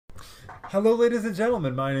Hello, ladies and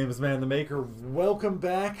gentlemen. My name is Man the Maker. Welcome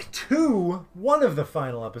back to one of the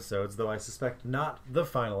final episodes, though I suspect not the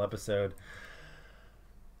final episode,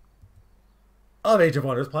 of Age of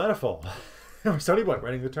Wonders Plantetfall. We're starting by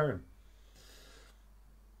writing the turn.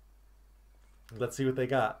 Let's see what they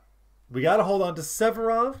got. We got to hold on to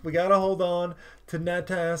Severov. We got to hold on to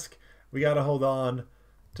Natask. We got to hold on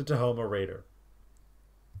to Tahoma Raider.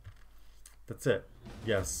 That's it.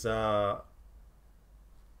 Yes.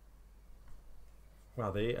 Wow,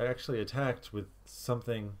 they actually attacked with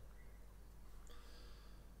something.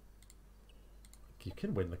 You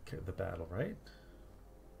can win the battle, right?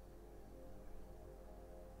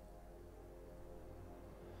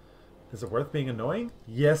 Is it worth being annoying?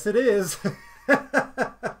 Yes, it is.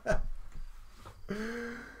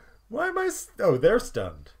 Why am I... Oh, they're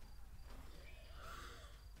stunned.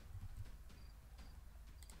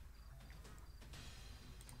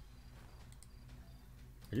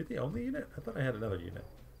 Are you the only unit? I thought I had another unit.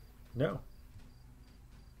 No.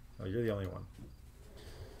 Oh, you're the only one.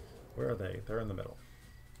 Where are they? They're in the middle.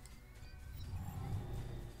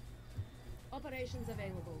 Operations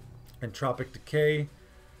available. Entropic Decay.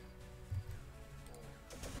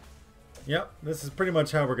 Yep, this is pretty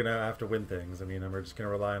much how we're going to have to win things. I mean, we're just going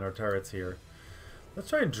to rely on our turrets here. Let's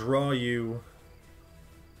try and draw you.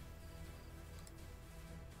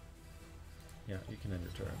 Yeah, you can end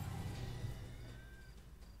your turn.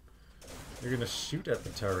 You're going to shoot at the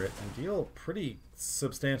turret and deal pretty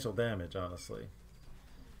substantial damage, honestly.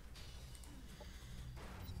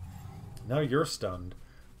 Now you're stunned,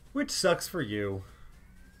 which sucks for you.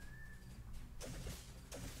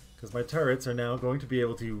 Because my turrets are now going to be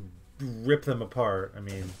able to rip them apart. I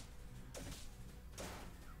mean,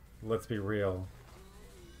 let's be real.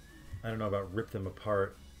 I don't know about rip them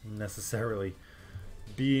apart necessarily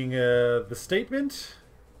being the statement.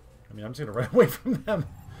 I mean, I'm just going to run away from them.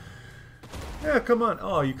 Yeah, come on.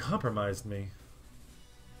 Oh, you compromised me.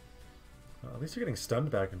 Well, at least you're getting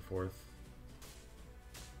stunned back and forth.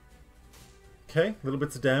 Okay, little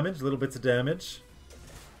bits of damage, little bits of damage.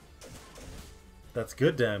 That's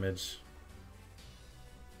good damage.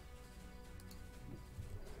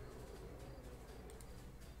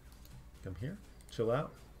 Come here, chill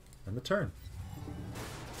out, and the turn.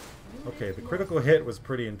 Okay, the critical hit was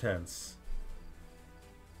pretty intense.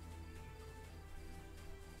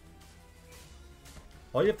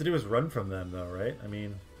 All you have to do is run from them, though, right? I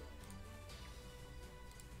mean...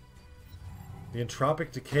 The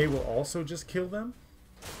Entropic Decay will also just kill them?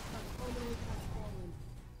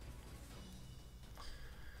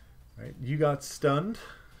 Right, you got stunned.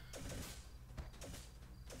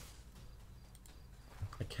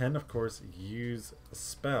 I can, of course, use a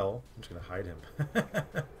spell. I'm just going to hide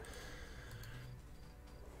him.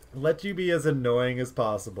 Let you be as annoying as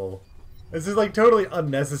possible. This is, like, totally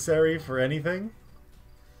unnecessary for anything.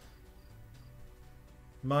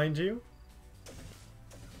 Mind you.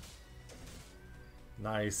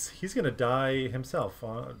 Nice. He's gonna die himself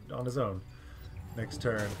on his own next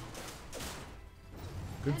turn.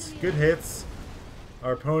 Good hits.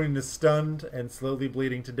 Our opponent is stunned and slowly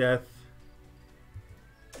bleeding to death.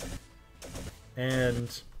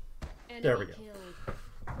 And there we go.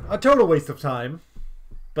 A total waste of time,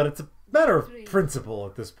 but it's a matter of principle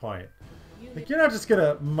at this point. Like, you're not just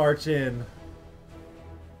gonna march in.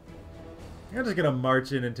 You're not just gonna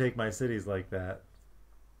march in and take my cities like that.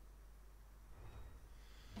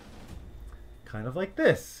 Kind of like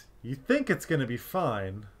this. You think it's gonna be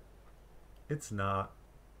fine. It's not.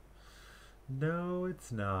 No,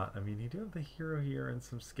 it's not. I mean, you do have the hero here and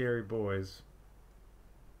some scary boys.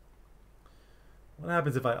 What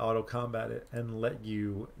happens if I auto-combat it and let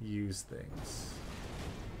you use things?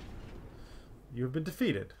 You have been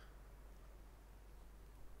defeated.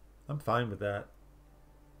 I'm fine with that.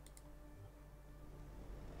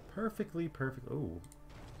 Perfectly perfect. Oh.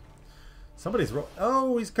 Somebody's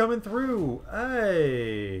oh, he's coming through.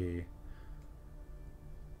 Hey.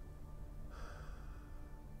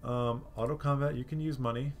 Auto combat, you can use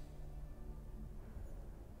money.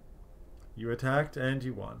 You attacked and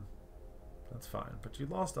you won. That's fine, but you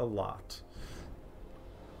lost a lot.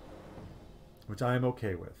 Which I am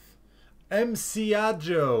okay with.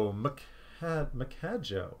 Mciajo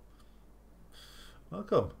Macajo.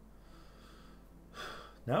 Welcome.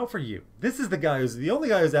 Now for you. This is the only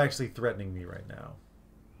guy who's actually threatening me right now.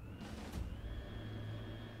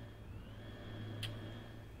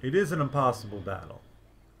 It is an impossible battle.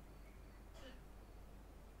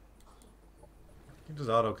 You can just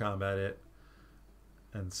auto-combat it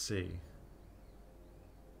and see.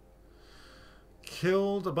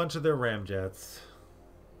 Killed a bunch of their ramjets.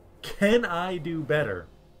 Can I do better?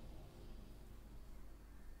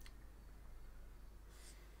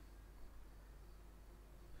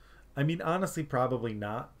 I mean, honestly, probably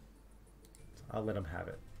not. I'll let him have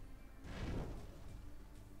it.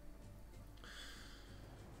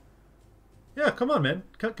 Yeah, come on, man.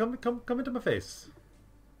 Come into my face.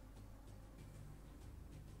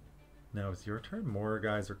 Now it's your turn. More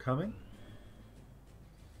guys are coming.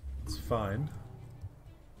 It's fine.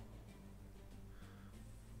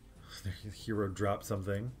 The hero dropped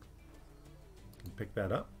something. Can pick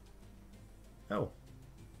that up. Oh.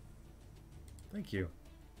 Thank you.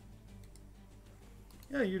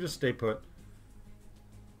 Yeah, you just stay put.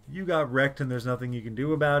 You got wrecked and there's nothing you can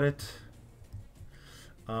do about it.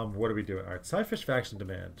 What are we doing? Alright, Side-Fish faction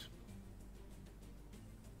demand.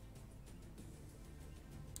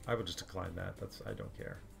 I will just decline that. I don't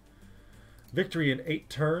care. Victory in 8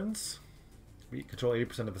 turns. We control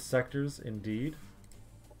 80% of the sectors, indeed.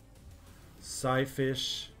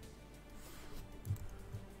 Side-Fish.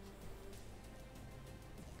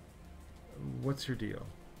 What's your deal?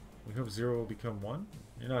 We hope 0 will become 1?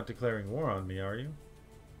 You're not declaring war on me, are you?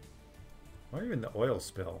 Why are you in the oil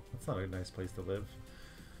spill? That's not a nice place to live.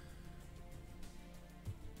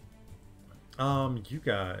 You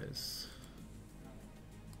guys.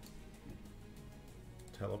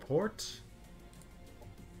 Teleport.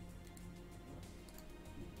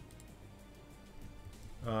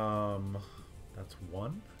 That's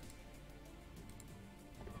 1.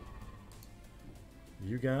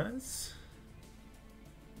 You guys.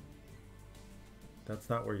 That's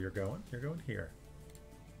not where you're going. You're going here.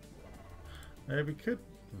 Maybe we could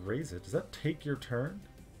raise it. Does that take your turn?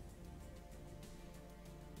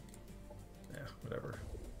 Yeah, whatever.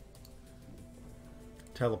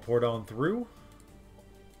 Teleport on through.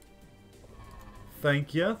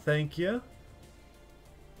 Thank you, thank you.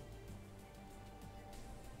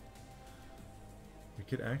 We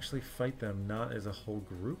could actually fight them not as a whole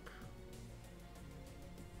group.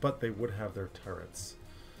 But they would have their turrets.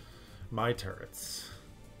 My turrets.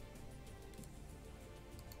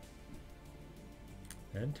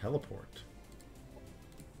 And teleport.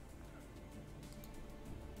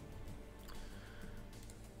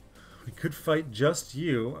 We could fight just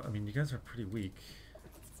you. I mean, you guys are pretty weak.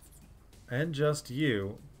 And just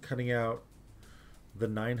you, cutting out the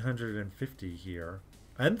 950 here.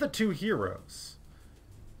 And the 2 heroes.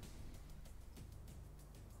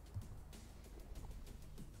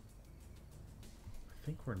 I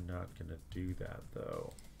think we're not going to do that,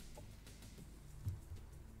 though.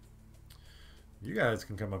 You guys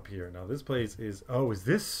can come up here. Now, this place is... Oh, is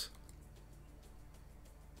this...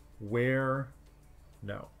 Where...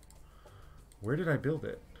 No. Where did I build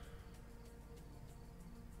it?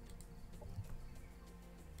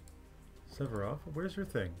 Severov, where's your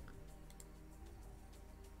thing?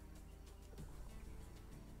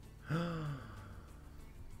 I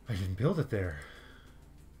didn't build it there.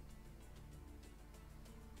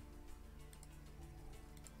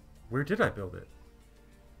 Where did I build it?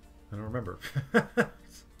 I don't remember.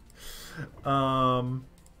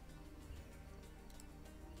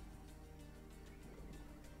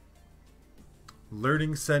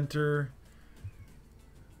 Learning center.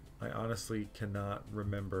 I honestly cannot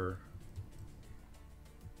remember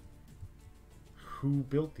who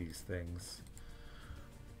built these things.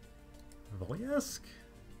 Volyask?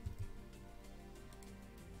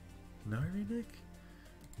 Nyrinik?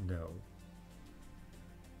 No.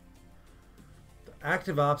 The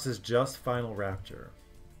active ops is just Final Rapture.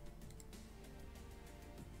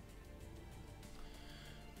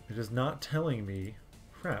 It is not telling me.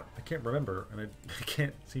 Crap, I can't remember, and I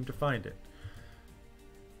can't seem to find it.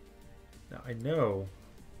 Now I know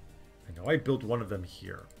I built one of them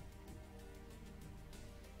here.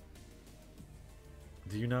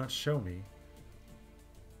 Do you not show me?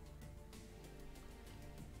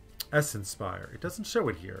 Essence Spire. It doesn't show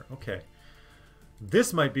it here. Okay.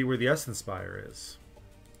 This might be where the Essence Spire is.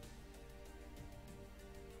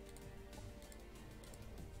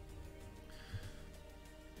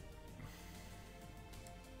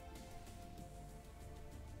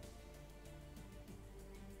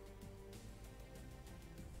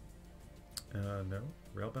 No.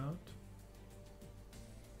 Railbound.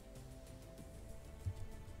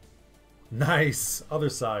 Nice! Other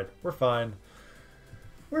side. We're fine.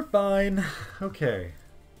 We're fine. Okay.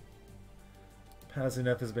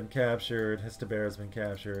 Pazuneth has been captured. Histabear has been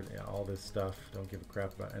captured. Yeah, all this stuff. Don't give a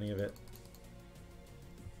crap about any of it.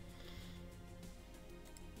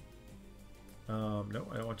 No,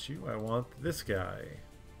 I don't want you. I want this guy.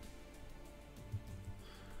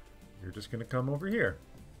 You're just gonna come over here.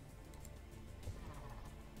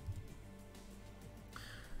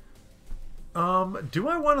 Do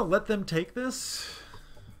I want to let them take this?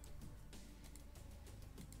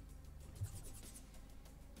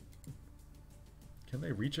 Can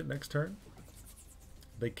they reach it next turn?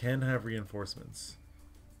 They can have reinforcements.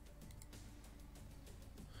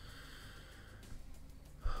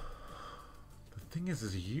 The thing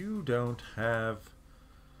is you don't have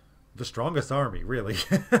the strongest army, really.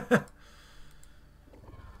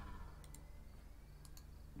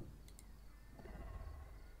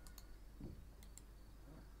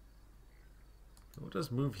 We'll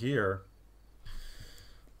just move here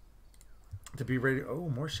to be ready. Oh,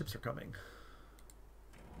 more ships are coming.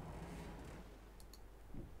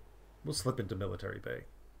 We'll slip into military bay.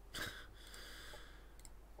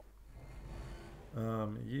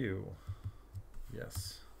 You.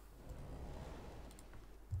 Yes.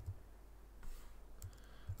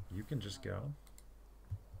 You can just go.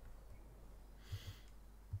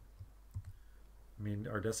 I mean,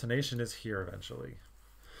 our destination is here eventually.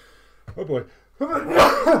 Oh boy.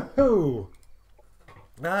 Oh.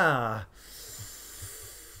 Ah.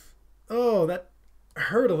 Oh, that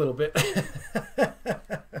hurt a little bit.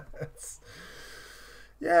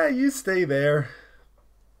 Yeah, you stay there.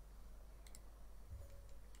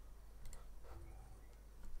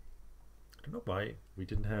 I don't know why we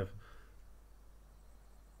didn't have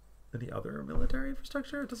any other military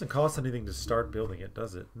infrastructure. It doesn't cost anything to start building it,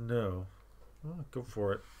 does it? No. Well, go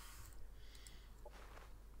for it.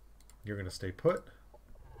 You're going to stay put.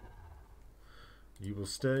 You will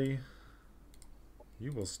stay.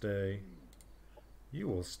 You will stay. You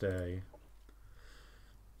will stay.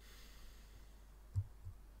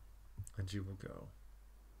 And you will go.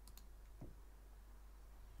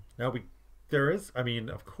 Now I mean,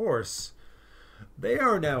 of course, they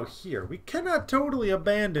are now here. We cannot totally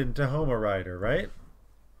abandon Tahoma Rider, right?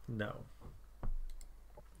 No. We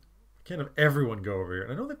can't have everyone go over here.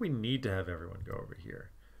 And I don't think we need to have everyone go over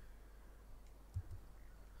here.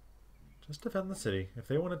 Just defend the city. If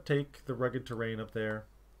they want to take the rugged terrain up there,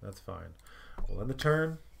 that's fine. We'll end the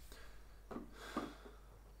turn.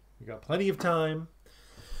 We got plenty of time.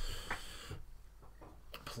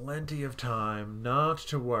 Plenty of time. Not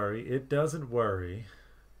to worry. It doesn't worry.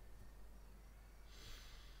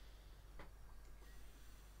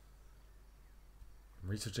 I'm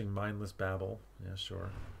researching mindless babble. Yeah,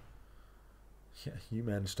 sure. Yeah, you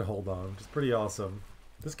managed to hold on, which is pretty awesome.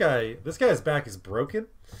 This guy's back is broken.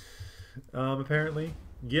 Apparently.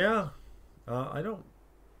 Yeah. I don't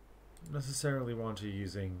necessarily want you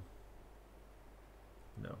using...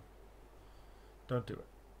 No. Don't do it.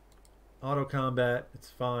 Auto combat,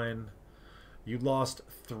 it's fine. You lost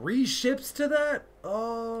 3 ships to that?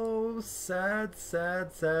 Oh, sad,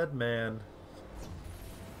 sad, sad man.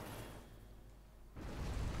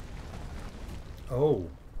 Oh.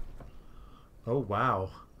 Oh,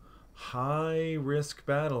 wow. High risk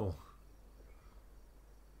battle.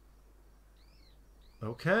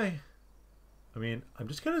 Okay. I mean, I'm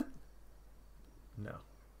just gonna... No.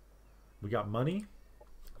 We got money.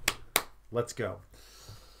 Let's go.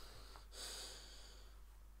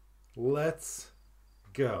 Let's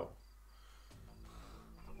go.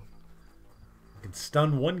 I can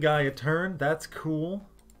stun one guy a turn. That's cool.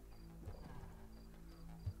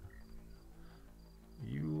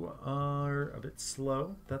 You are a bit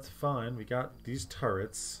slow. That's fine. We got these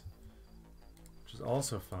turrets, which is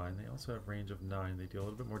also fine. They also have range of 9. They deal a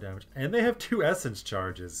little bit more damage. And they have 2 essence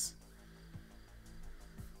charges.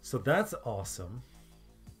 So that's awesome.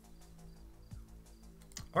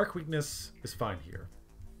 Arc weakness is fine here.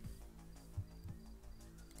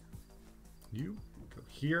 You go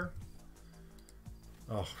here.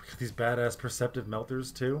 Oh, we got these badass perceptive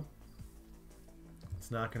melters too.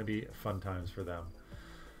 It's not going to be fun times for them.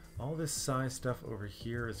 All this size stuff over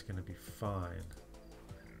here is going to be fine.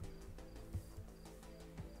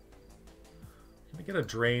 Can I get a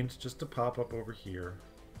drained just to pop up over here?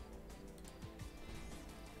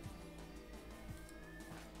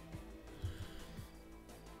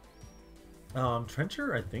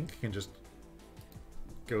 Trencher, I think, can just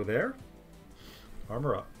go there.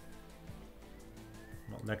 Armor up.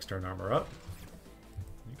 Well, next turn, armor up.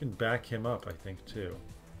 You can back him up, I think, too.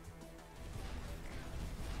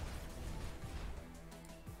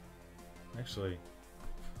 Actually,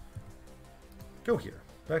 go here.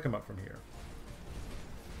 Back him up from here.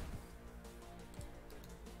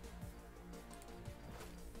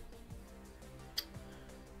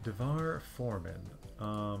 Dvar Foreman.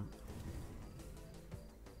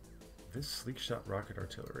 This sleek shot rocket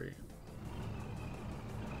artillery.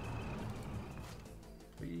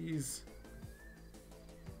 Please.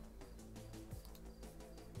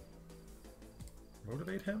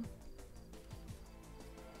 Motivate him?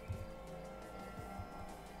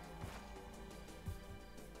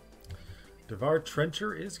 Dvar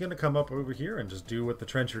Trencher is going to come up over here and just do what the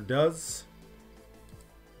Trencher does.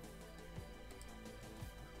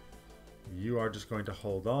 You are just going to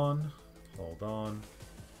hold on. Hold on.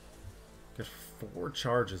 Get 4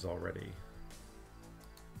 charges already.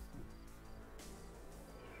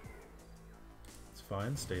 It's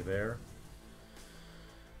fine. Stay there.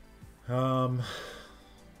 Do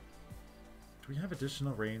we have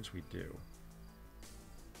additional range? We do.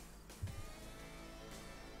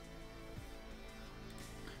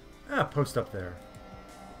 Ah, post up there.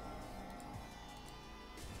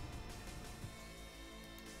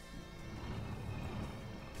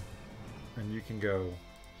 And you can go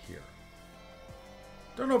here.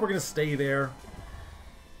 Don't know if we're going to stay there.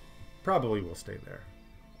 Probably will stay there.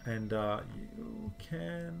 And you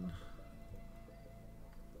can...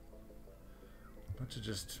 bunch of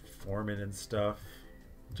just foremen and stuff.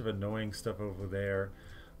 Bunch of annoying stuff over there.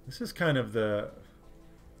 This is kind of the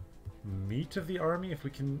meat of the army. If we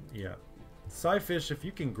can... yeah. Scyfish, if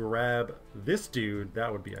you can grab this dude,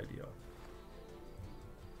 that would be ideal.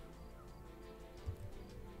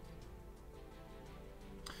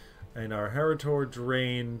 And our Heritor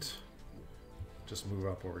drained. Just move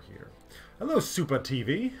up over here. Hello, Super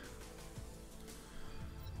TV.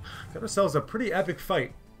 Got ourselves a pretty epic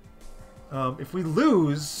fight. If we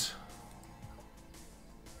lose,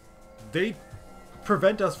 they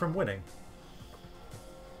prevent us from winning.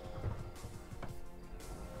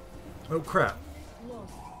 Oh crap.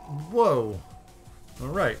 Whoa.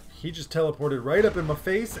 Alright, he just teleported right up in my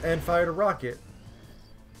face and fired a rocket.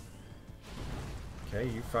 Okay,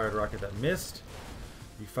 you fired a rocket that missed.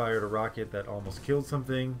 You fired a rocket that almost killed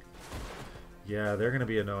something. Yeah, they're gonna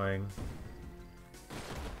be annoying.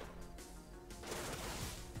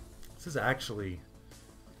 This is actually...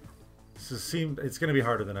 it's gonna be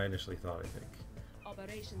harder than I initially thought, I think.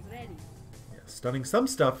 Operations ready. Yeah, stunning some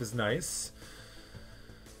stuff is nice.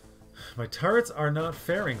 My turrets are not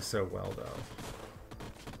faring so well, though.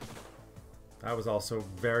 That was also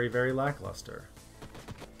very, very lackluster.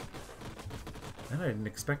 And I didn't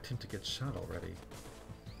expect him to get shot already.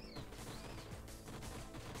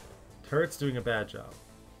 Turret's doing a bad job.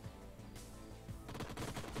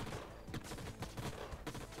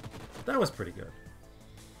 That was pretty good.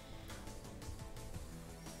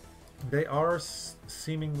 They are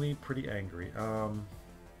seemingly pretty angry. I'm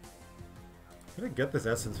gonna get this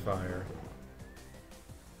essence fire.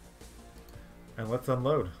 And let's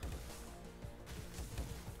unload.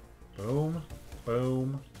 Boom,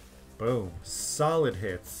 boom, boom. Solid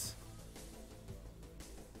hits.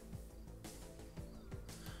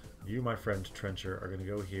 You, my friend Trencher, are gonna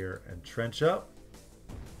go here and trench up.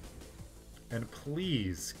 And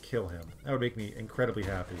please kill him. That would make me incredibly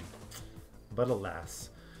happy. But alas,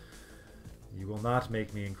 you will not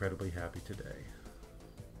make me incredibly happy today.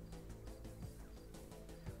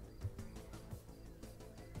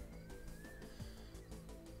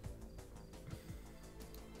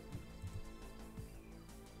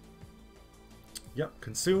 Yep,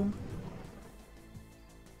 consume.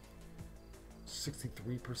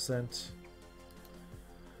 63%.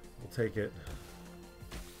 We'll take it.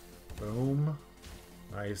 Boom.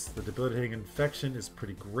 Nice. The debilitating infection is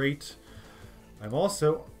pretty great. I'm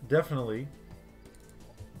also definitely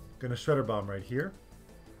gonna Shredder Bomb right here.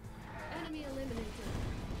 Enemy eliminated.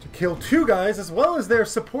 To kill 2 guys as well as their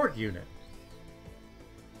support unit.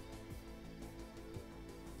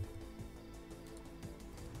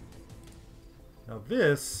 Now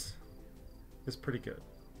this is pretty good.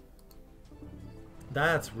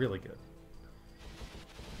 That's really good.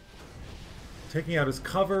 Taking out his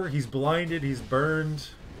cover, he's blinded, he's burned.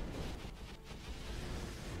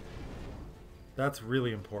 That's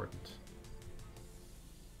really important.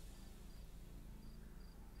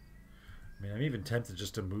 I mean, I'm even tempted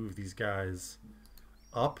just to move these guys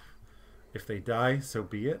up. If they die, so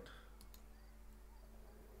be it.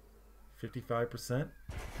 55%.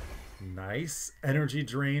 Nice. Energy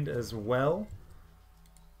drained as well.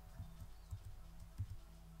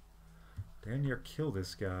 Damn near kill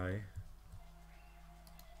this guy.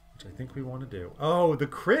 Which I think we want to do. Oh, the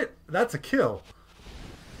crit! That's a kill.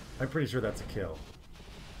 I'm pretty sure that's a kill.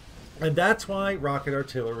 And that's why rocket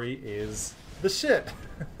artillery is the shit.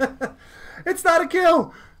 It's not a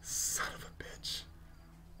kill! Son of a bitch.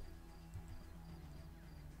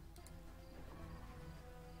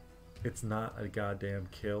 It's not a goddamn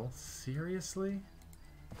kill. Seriously?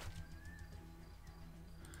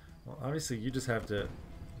 Well, obviously you just have to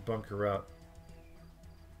bunker up.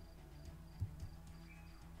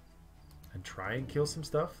 And try and kill some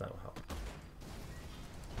stuff. That'll help.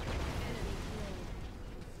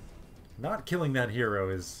 Not killing that hero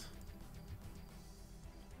is...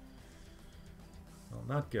 well,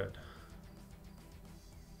 not good.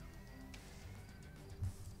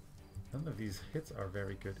 None of these hits are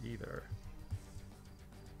very good either.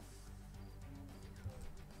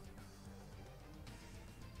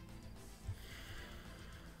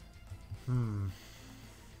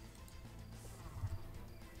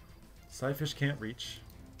 Scyfish can't reach.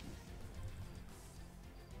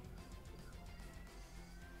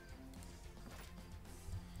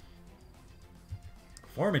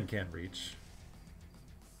 Foreman can't reach.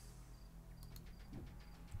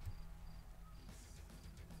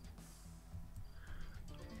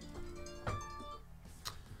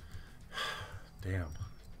 Damn.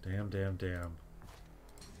 Damn, damn, damn.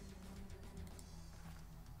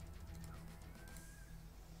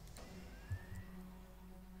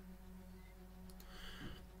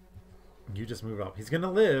 You just move up. He's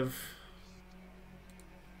gonna live.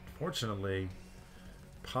 Fortunately.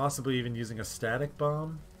 Possibly even using a static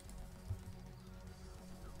bomb.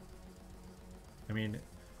 I mean,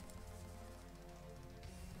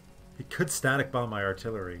 he could static bomb my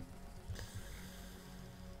artillery.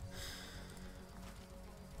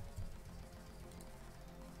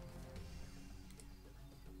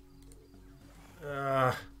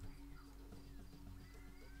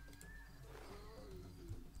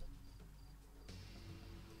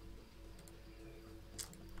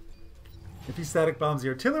 If he static bombs the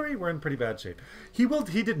artillery, we're in pretty bad shape. He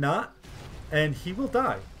did not, and he will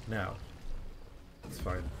die now. It's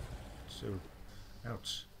fine. So,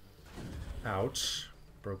 ouch. Ouch.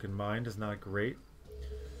 Broken mind is not great.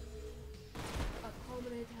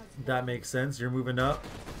 That makes sense. You're moving up,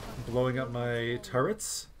 blowing up my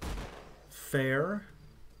turrets. Fair.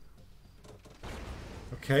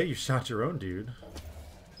 Okay, you shot your own dude.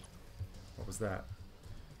 What was that?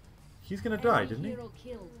 He's gonna die, didn't he?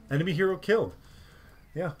 Enemy hero killed.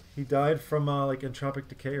 Yeah, he died from like entropic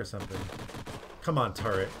decay or something. Come on,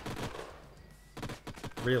 turret.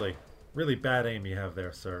 Really, really bad aim you have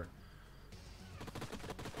there, sir.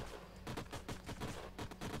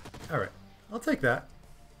 All right, I'll take that.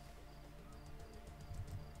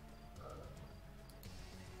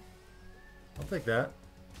 I'll take that.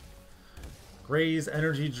 Graze,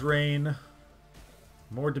 energy drain,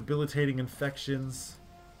 more debilitating infections.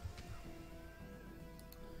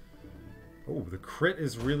 Oh, the crit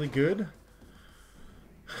is really good.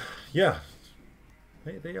 Yeah.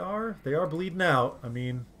 They are bleeding out. I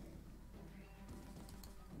mean,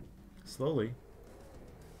 slowly.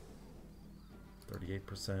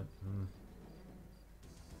 38%.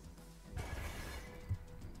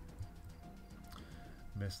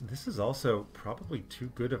 Miss. This is also probably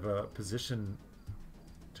too good of a position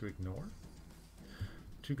to ignore.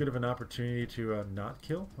 Too good of an opportunity to not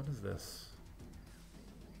kill. What is this?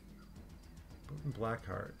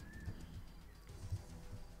 Blackheart.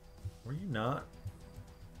 Were you not?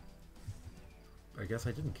 I guess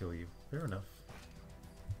I didn't kill you. Fair enough.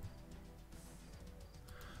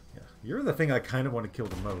 Yeah, you're the thing I kind of want to kill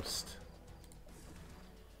the most.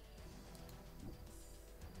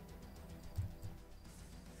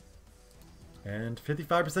 And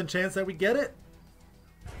 55% chance that we get it?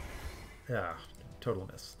 Yeah, total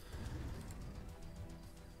miss.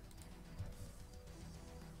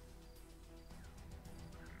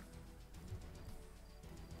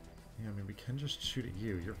 Yeah, I mean, we can just shoot at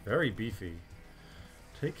you. You're very beefy.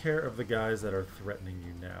 Take care of the guys that are threatening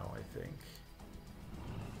you now, I think.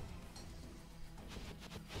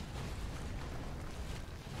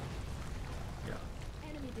 Yeah.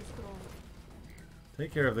 Enemy destroyed.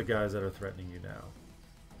 Take care of the guys that are threatening you now.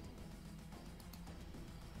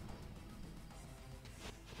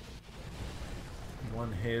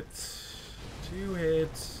 One hit. Two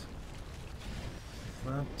hits.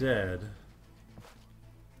 Not dead.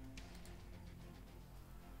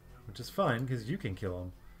 Which is fine, because you can kill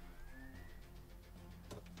him.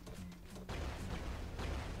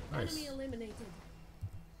 Nice. Enemy eliminated.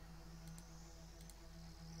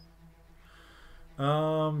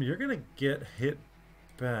 You're gonna get hit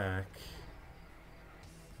back.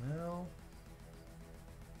 Well,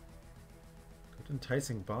 could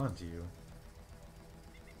enticing bond you.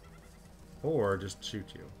 Or just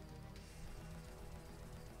shoot you.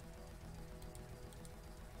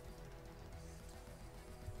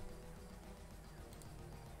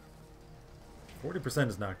 %40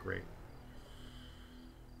 is not great.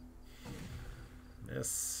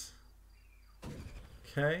 Miss.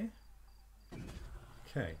 Okay.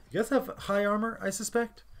 Okay. You guys have high armor, I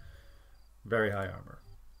suspect? Very high armor.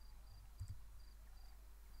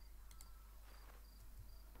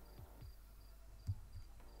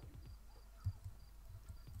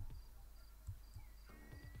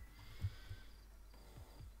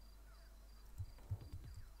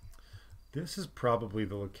 This is probably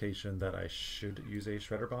the location that I should use a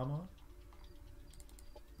Shredder Bomb on.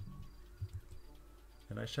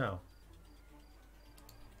 And I shall.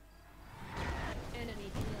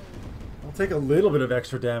 Enemy killed. I'll take a little bit of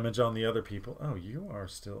extra damage on the other people. Oh, you are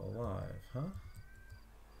still alive, huh?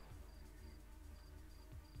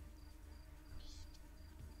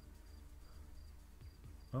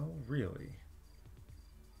 Oh, really?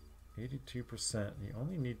 82%. You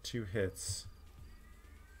only need 2 hits.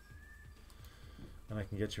 And I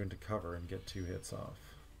can get you into cover and get 2 hits off.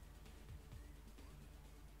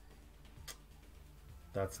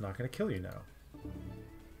 That's not going to kill you now.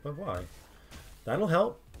 But why? That'll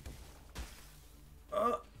help.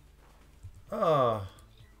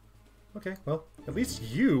 Okay, well, at least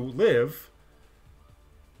you live.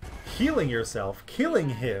 Healing yourself, killing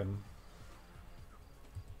him.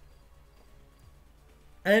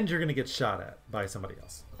 And you're going to get shot at by somebody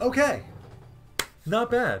else. Okay.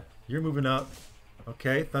 Not bad. You're moving up.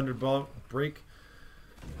 Okay, Thunderbolt, break.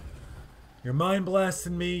 You're mind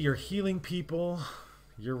blasting me. You're healing people.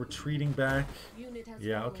 You're retreating back.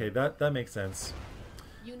 Yeah, okay, that makes sense.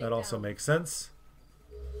 That also makes sense.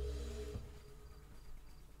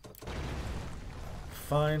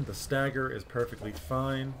 Fine, the stagger is perfectly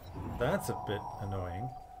fine. That's a bit annoying.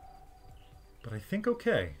 But I think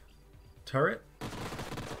okay. Turret.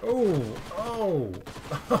 Oh!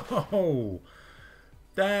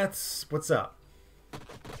 That's what's up.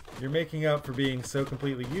 You're making up for being so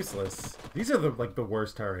completely useless. These are the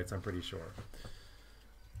worst turrets, I'm pretty sure.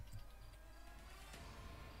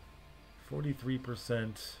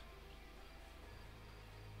 43%.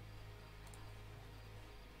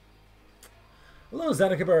 Hello,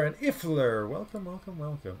 Zanakabar and Ifler. Welcome, welcome,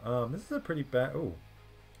 welcome. This is a pretty bad... Oh.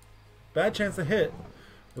 Bad chance to hit.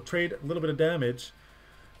 We'll trade a little bit of damage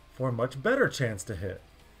for a much better chance to hit.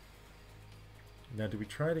 Now, do we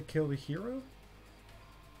try to kill the hero?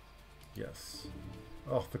 Yes.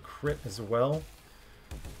 Oh, the crit as well.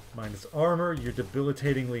 Minus armor. You're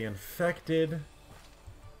debilitatingly infected.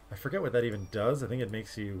 I forget what that even does. I think it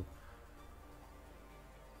makes you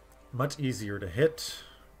much easier to hit.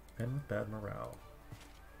 And with bad morale.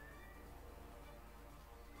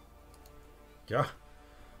 Yeah.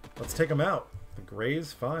 Let's take him out. The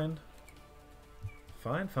Gray's fine.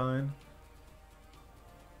 Fine, fine.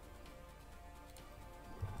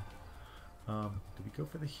 Do we go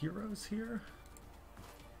for the heroes here?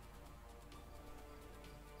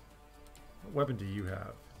 What weapon do you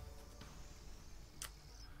have?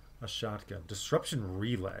 A shotgun. Disruption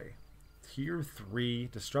Relay. Tier 3.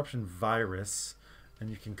 Disruption Virus. And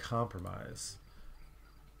you can compromise.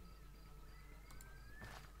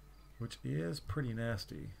 Which is pretty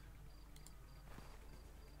nasty.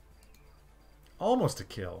 Almost a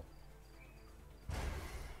kill.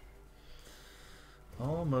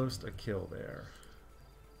 Almost a kill there.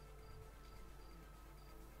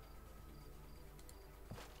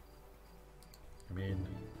 I mean,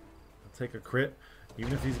 I'll take a crit.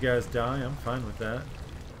 Even if these guys die, I'm fine with that.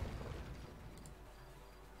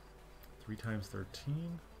 3 times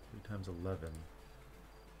 13, 3 times 11.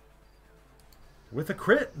 With a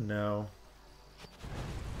crit? No.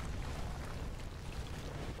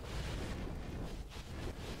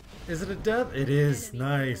 Is it a death? It is.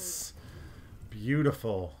 Nice.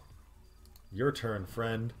 Beautiful. Your turn,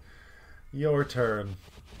 friend. Your turn.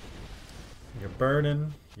 You're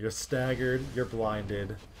burning. You're staggered. You're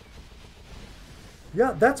blinded.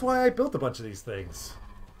 Yeah, that's why I built a bunch of these things.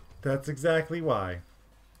 That's exactly why.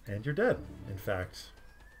 And you're dead, in fact.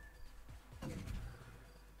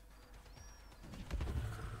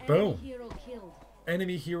 Boom.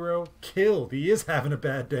 Enemy hero killed. He is having a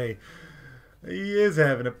bad day. He is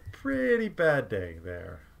having a pretty bad day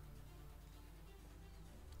there.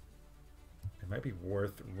 It might be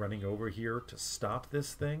worth running over here to stop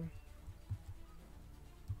this thing.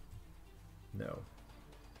 No.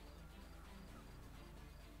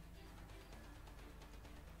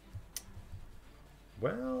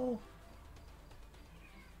 Well...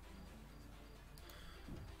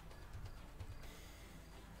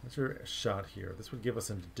 what's your shot here? This would give us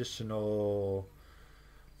an additional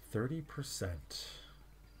 30%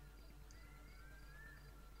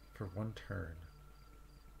 for 1 turn.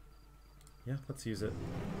 Yeah, let's use it.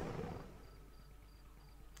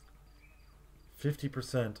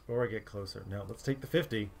 50%, or I get closer. No, let's take the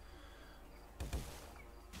 50.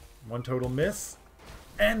 1 total miss.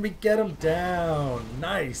 And we get him down.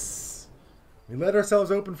 Nice. We let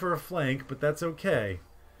ourselves open for a flank, but that's okay.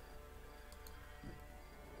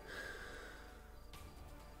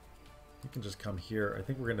 You can just come here. I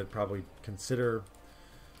think we're going to probably consider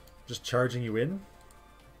just charging you in.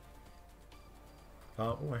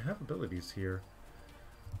 Oh, I have abilities here.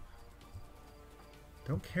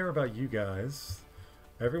 Don't care about you guys.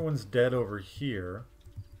 Everyone's dead over here.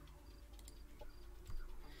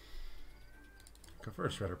 Go for a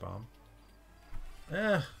Shredder Bomb.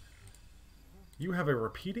 Eh. You have a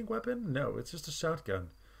repeating weapon? No, it's just a shotgun.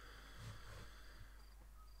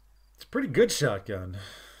 It's a pretty good shotgun,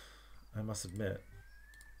 I must admit.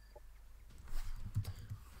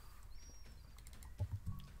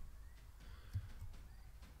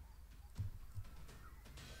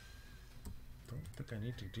 Don't think I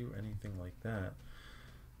need to do anything like that.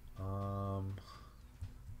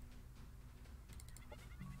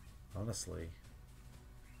 Honestly.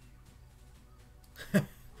 I'm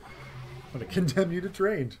going to condemn you to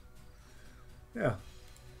drained. Yeah.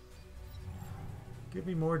 Give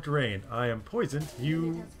me more drain. I am poisoned.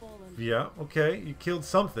 You... Yeah, okay. You killed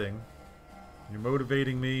something. You're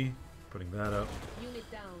motivating me. Putting that up. Unit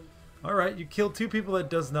down. Alright, you killed two people. That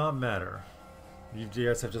does not matter. You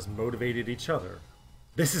guys have just motivated each other.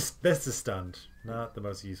 This is stunned. Not the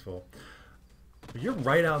most useful. But you're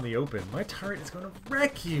right out in the open. My turret is going to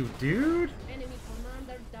wreck you, dude. Enemy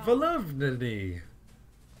commander down. Velovnity.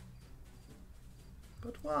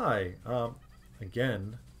 But why?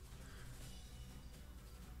 Again.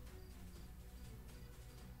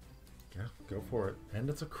 Yeah, go for it. And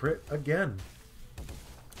it's a crit again.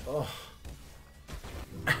 Oh.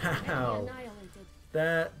 Ow.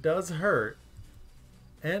 That does hurt.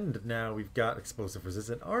 And now we've got explosive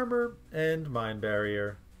resistant armor and mine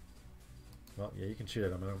barrier. Well, yeah, you can shoot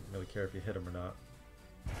at him. I don't really care if you hit him or not.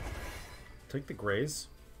 Take the graze.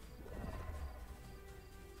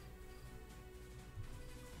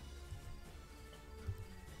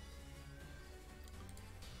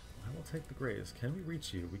 I will take the graze. Can we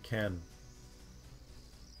reach you? We can.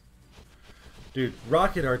 Dude,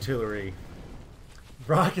 rocket artillery.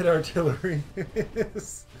 Rocket artillery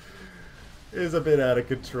is a bit out of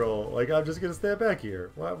control. Like, I'm just gonna stand back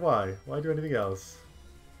here. Why? Why do anything else?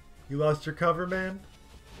 You lost your cover, man?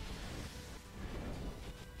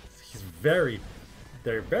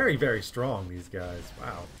 They're very, very strong, these guys.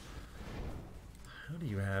 Wow. How do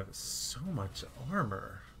you have so much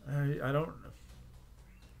armor? I don't...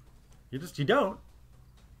 You don't.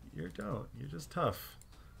 You don't. You're just tough.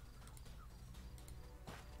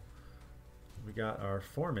 We got our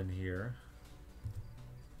foreman here.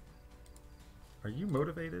 Are you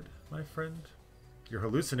motivated, my friend? You're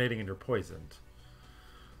hallucinating and you're poisoned.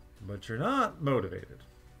 But you're not motivated.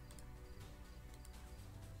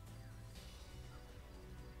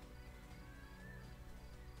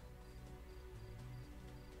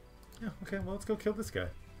 Yeah, okay, well, let's go kill this guy.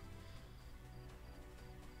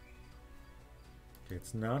 Okay,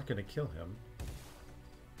 it's not going to kill him.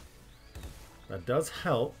 That does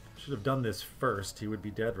help. Should have done this first. He would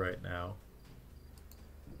be dead right now.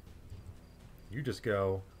 You just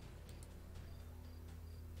go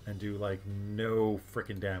and do, like, no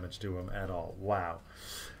freaking damage to him at all. Wow.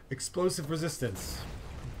 Explosive resistance.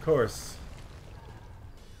 Of course.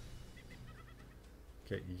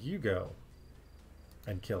 Okay, you go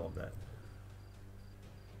and kill him then.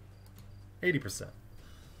 80%.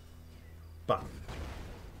 Bam.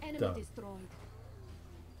 Enemy Done. destroyed.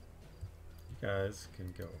 You guys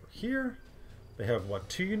can go over here. They have, what,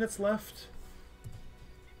 2 units left?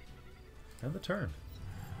 And the turn.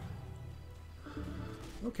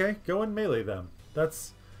 Okay, go and melee them.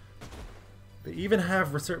 That's... They even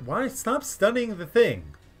have research... Why? Stop stunning the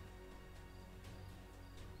thing!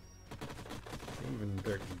 Even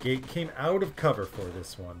their gate came out of cover for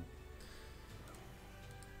this one.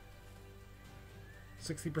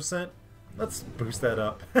 60%? Let's boost that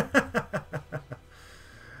up.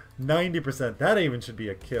 90%. That even should be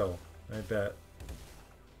a kill, I bet.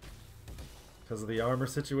 Because of the armor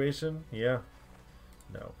situation? Yeah.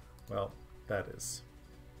 No. Well, that is.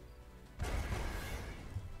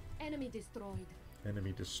 Enemy destroyed.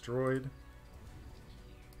 Enemy destroyed.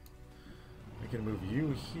 We can move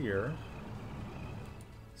you here.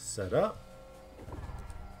 Set up.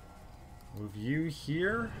 Move you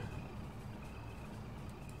here.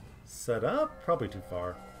 Set up. Probably too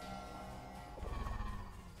far.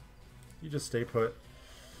 You just stay put.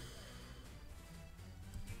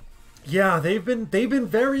 Yeah, they've been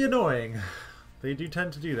very annoying. They do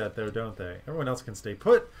tend to do that though, don't they? Everyone else can stay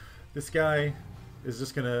put. This guy is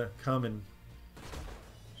just gonna come and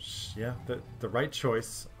yeah, the right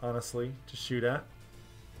choice, honestly, to shoot at.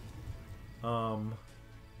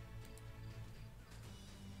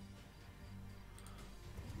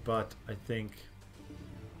 But I think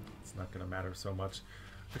it's not gonna matter so much.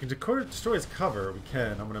 If we can destroy his cover, we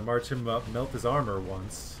can. I'm gonna march him up, melt his armor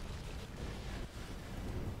once.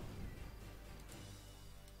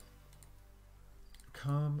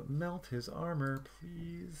 Come melt his armor,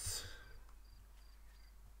 please.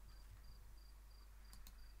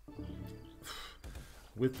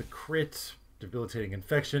 With the crit, debilitating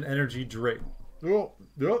infection, energy drain. Oh,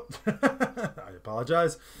 oh. I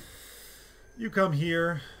apologize. You come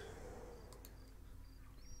here.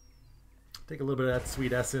 Take a little bit of that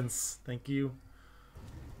sweet essence. Thank you.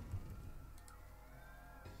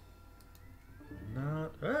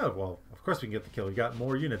 Not... Oh, well, of course we can get the kill. We got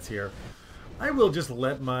more units here. I will just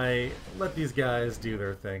let these guys do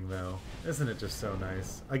their thing, though. Isn't it just so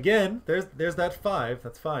nice? Again, there's that 5.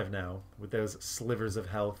 That's 5 now, with those slivers of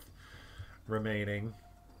health remaining.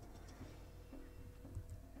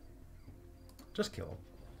 Just kill him.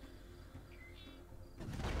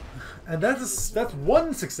 And that's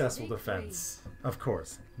one successful defense, of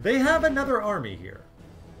course. They have another army here.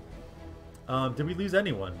 Did we lose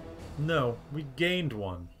anyone? No, we gained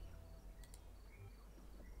one.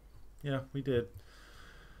 Yeah, we did.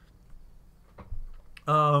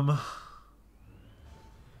 Yeah,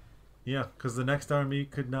 because the next army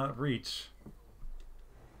could not reach.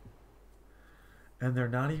 And they're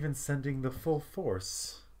not even sending the full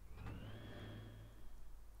force.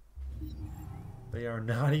 They are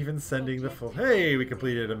not even sending the full... Hey, we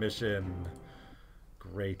completed a mission.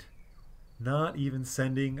 Great. Not even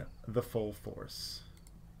sending the full force.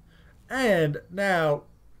 And now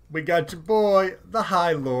we got your boy, the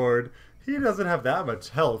High Lord. He doesn't have that much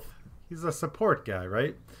health. He's a support guy,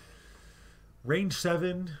 right? Range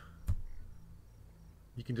 7.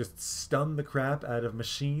 You can just stun the crap out of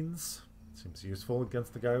machines. Seems useful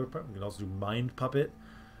against the guy. We can also do Mind Puppet.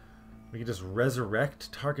 We can just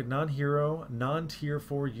resurrect target non-hero, non-tier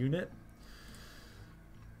 4 unit.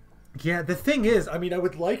 Yeah, the thing is, I mean, I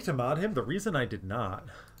would like to mod him. The reason I did not...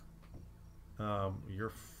 yeah,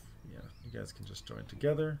 you guys can just join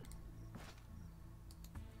together.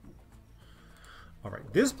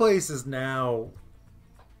 Alright, this place is now...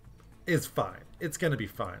 is fine. It's going to be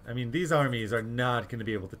fine. I mean, these armies are not going to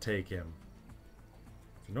be able to take him.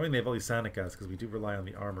 It's annoying they have all these Sonic guys, because we do rely on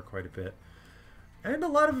the armor quite a bit. And a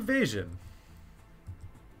lot of evasion.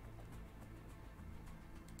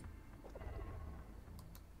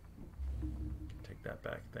 Take that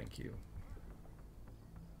back, thank you.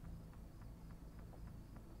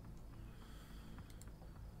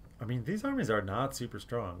 I mean, these armies are not super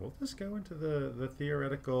strong. We'll just go into the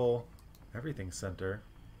theoretical everything center.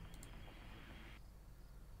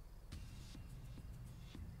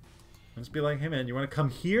 And just be like, hey man, you want to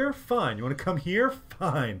come here? Fine. You want to come here?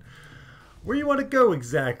 Fine. Where you want to go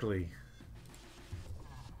exactly?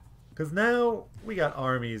 Because now we got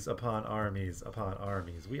armies upon armies upon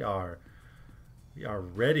armies. We are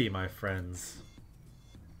ready, my friends.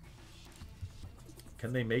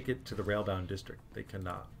 Can they make it to the railbound district? They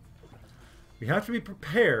cannot. We have to be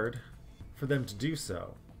prepared for them to do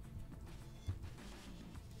so.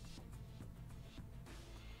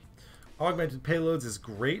 Augmented payloads is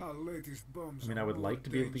great. I mean, I would like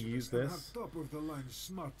to be able to use this.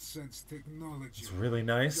 It's really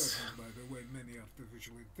nice.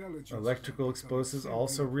 Electrical explosives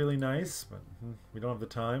also really nice, but we don't have the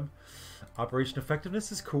time. Operation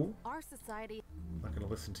effectiveness is cool. Our society. I'm not going to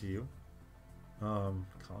listen to you.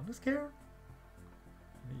 Colonist care?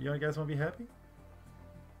 You guys want to be happy?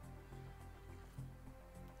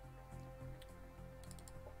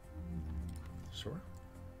 Sure.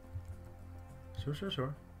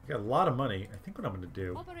 Sure. We got a lot of money. I think what I'm going to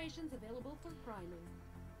do... Operations available for priming.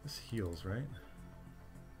 This heals, right?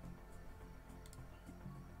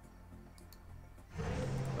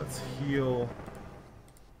 Let's heal...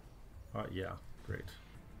 yeah, great.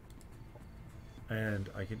 And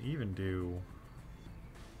I can even do...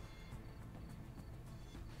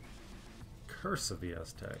 Curse of the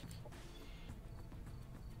Aztec. Okay,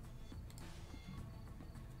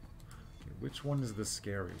 which one is the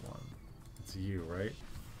scary one? It's you, right?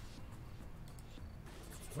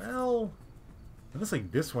 Well, it looks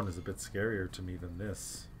like this one is a bit scarier to me than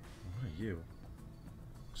this. What are you?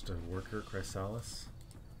 Just a worker, Chrysalis?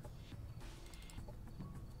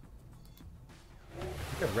 I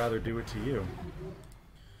think I'd rather do it to you.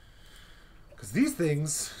 Because these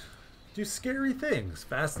things do scary things.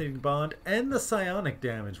 Fascinating bond and the psionic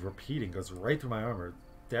damage repeating goes right through my armor.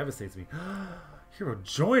 Devastates me. Hero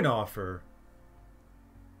join offer.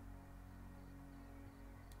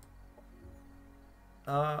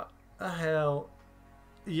 Hell,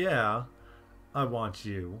 yeah, I want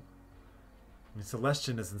you. I mean,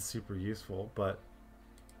 Celestian isn't super useful, but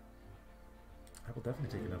I will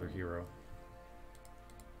definitely take another hero.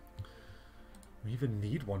 We even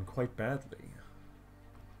need one quite badly.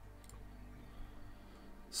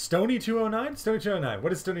 Stony 209? Stony 209.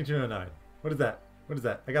 What is Stony 209? What is that? What is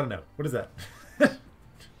that? I gotta know. What is that?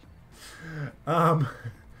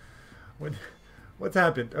 What's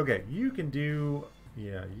happened? Okay, you can do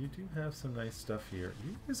Yeah, you do have some nice stuff here.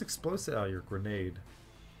 You use explosive... Oh, your grenade.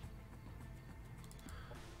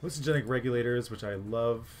 Hallucinogenic regulators, which I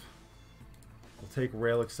love. We'll take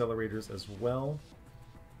rail accelerators as well.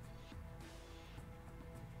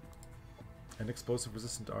 And explosive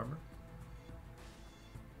resistant armor.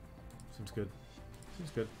 Seems good.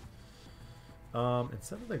 Seems good.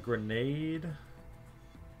 Instead of the grenade...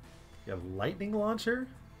 Yeah, lightning launcher?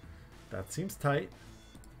 That seems tight.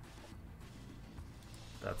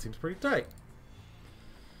 That seems pretty tight.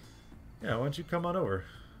 Yeah, why don't you come on over?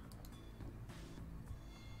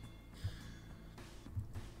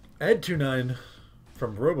 Ed29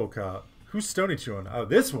 from Robocop. Who's Stony 209? Oh,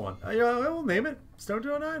 this one. I will name it. Stone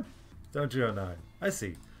 209? Stone 209. I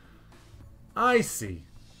see. I see.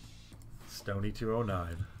 Stony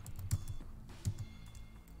 209.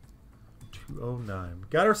 209.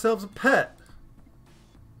 Got ourselves a pet.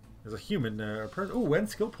 There's a human person. Ooh, and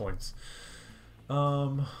skill points.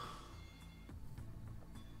 Launcher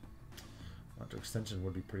extension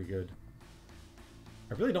would be pretty good.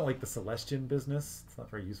 I really don't like the Celestian business. It's not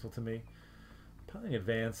very useful to me. Piling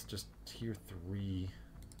Advanced, just tier 3.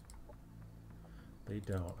 They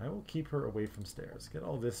don't. I will keep her away from stairs. Get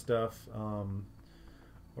all this stuff.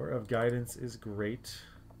 Aura of Guidance is great.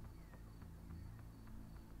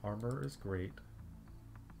 Armor is great.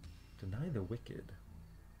 Deny the Wicked.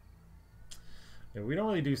 Yeah, we don't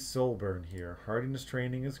really do Soul Burn here. Hardiness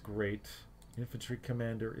Training is great. Infantry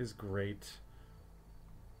Commander is great.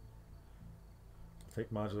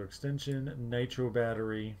 Take Modular Extension. Nitro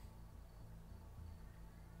Battery.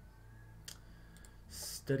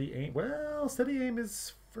 Steady Aim. Well, Steady Aim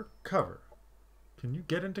is for cover. Can you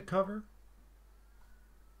get into cover?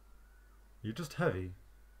 You're just heavy.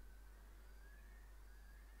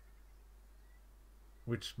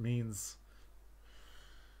 Which means...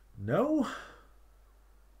 No?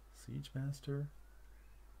 Siege Master.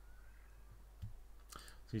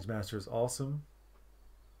 Siege Master is awesome.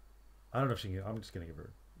 I don't know if she can... I'm just going to give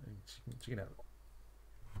her... She can have it.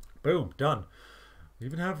 Boom. Done. We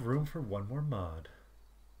even have room for one more mod.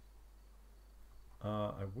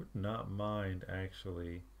 I would not mind,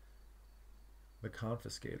 actually, the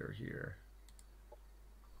Confiscator here.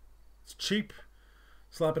 It's cheap.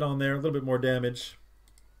 Slap it on there. A little bit more damage.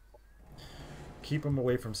 Keep them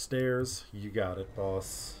away from stairs. You got it,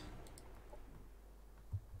 boss.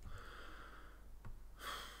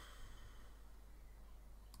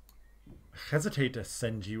 Hesitate to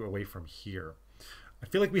send you away from here. I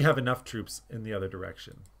feel like we have enough troops in the other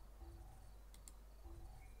direction.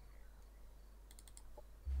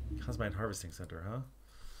 Cosmine Harvesting Center, huh?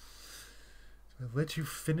 So I let you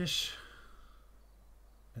finish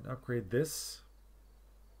and upgrade this.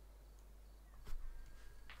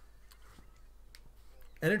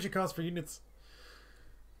 Energy cost for units.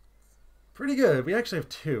 Pretty good. We actually have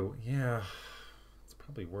 2. Yeah. It's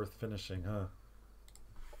probably worth finishing, huh?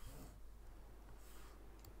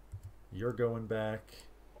 You're going back.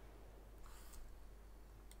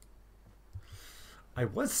 I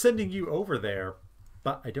was sending you over there,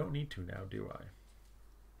 but I don't need to now, do I?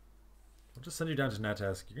 I'll just send you down to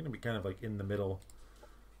Natask. You're going to be kind of like in the middle,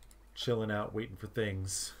 chilling out, waiting for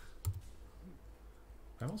things.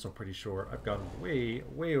 I'm also pretty sure I've gone way,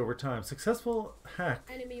 way over time. Successful hack.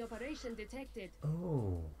 Enemy operation detected.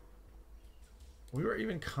 Oh. We were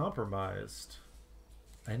even compromised.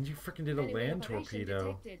 And you freaking did a Enemy land operation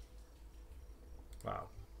torpedo. detected. Wow.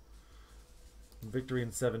 Victory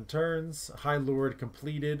in 7 turns. High Lord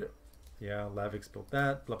completed. Yeah, Lavix built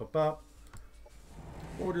that. Blah, blah, blah.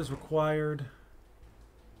 Orders required.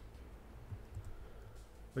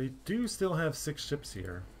 They do still have 6 ships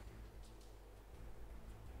here.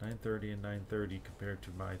 930 and 930 compared to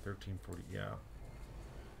my 1340. Yeah.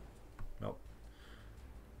 Nope.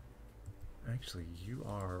 Actually, you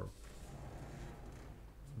are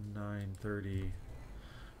 930.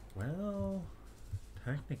 Well,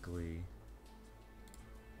 technically,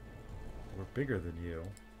 we're bigger than you.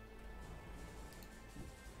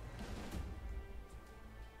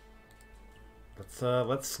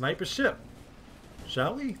 Let's snipe a ship,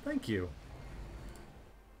 shall we? Thank you.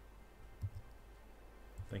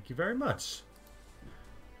 Thank you very much.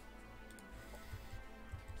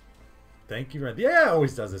 Thank you. Yeah, it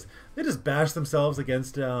always does this. They just bash themselves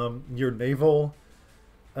against your naval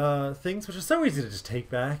things, which is so easy to just take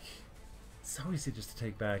back. So easy just to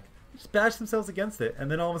take back. They just bash themselves against it, and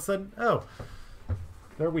then all of a sudden, oh,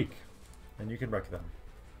 they're weak, and you can wreck them.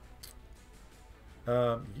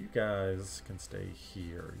 You guys can stay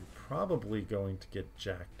here. You're probably going to get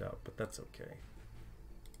jacked up, but that's okay.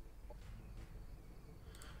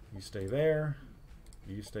 You stay there.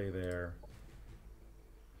 You stay there.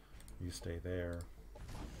 You stay there.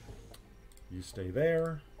 You stay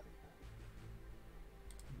there.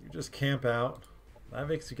 You just camp out.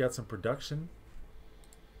 Lavix, you got some production.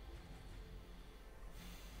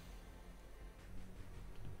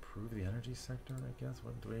 Improve the energy sector, I guess.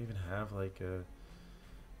 What do I even have? Like a...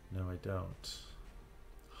 No, I don't.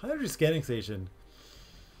 Energy scanning station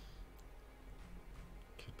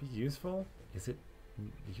could be useful. Is it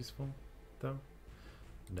useful, though?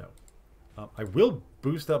 No. I will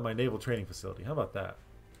boost up my naval training facility. How about that?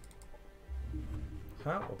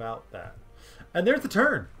 How about that? And there's the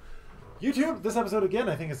turn. YouTube, this episode again,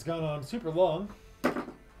 I think it's gone on super long.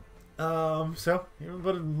 So,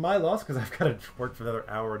 but my loss, because I've got to work for another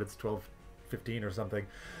hour and it's 12:15 or something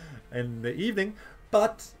in the evening.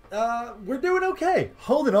 But we're doing okay.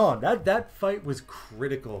 Holding on. That fight was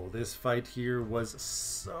critical. This fight here was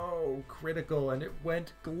so critical, and it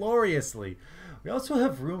went gloriously. We also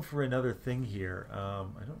have room for another thing here. I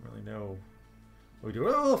don't really know what we do.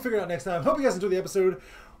 Well, we'll figure it out next time. Hope you guys enjoyed the episode.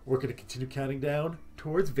 We're going to continue counting down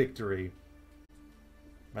towards victory.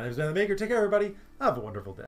 My name is Ben the Maker. Take care, everybody. Have a wonderful day.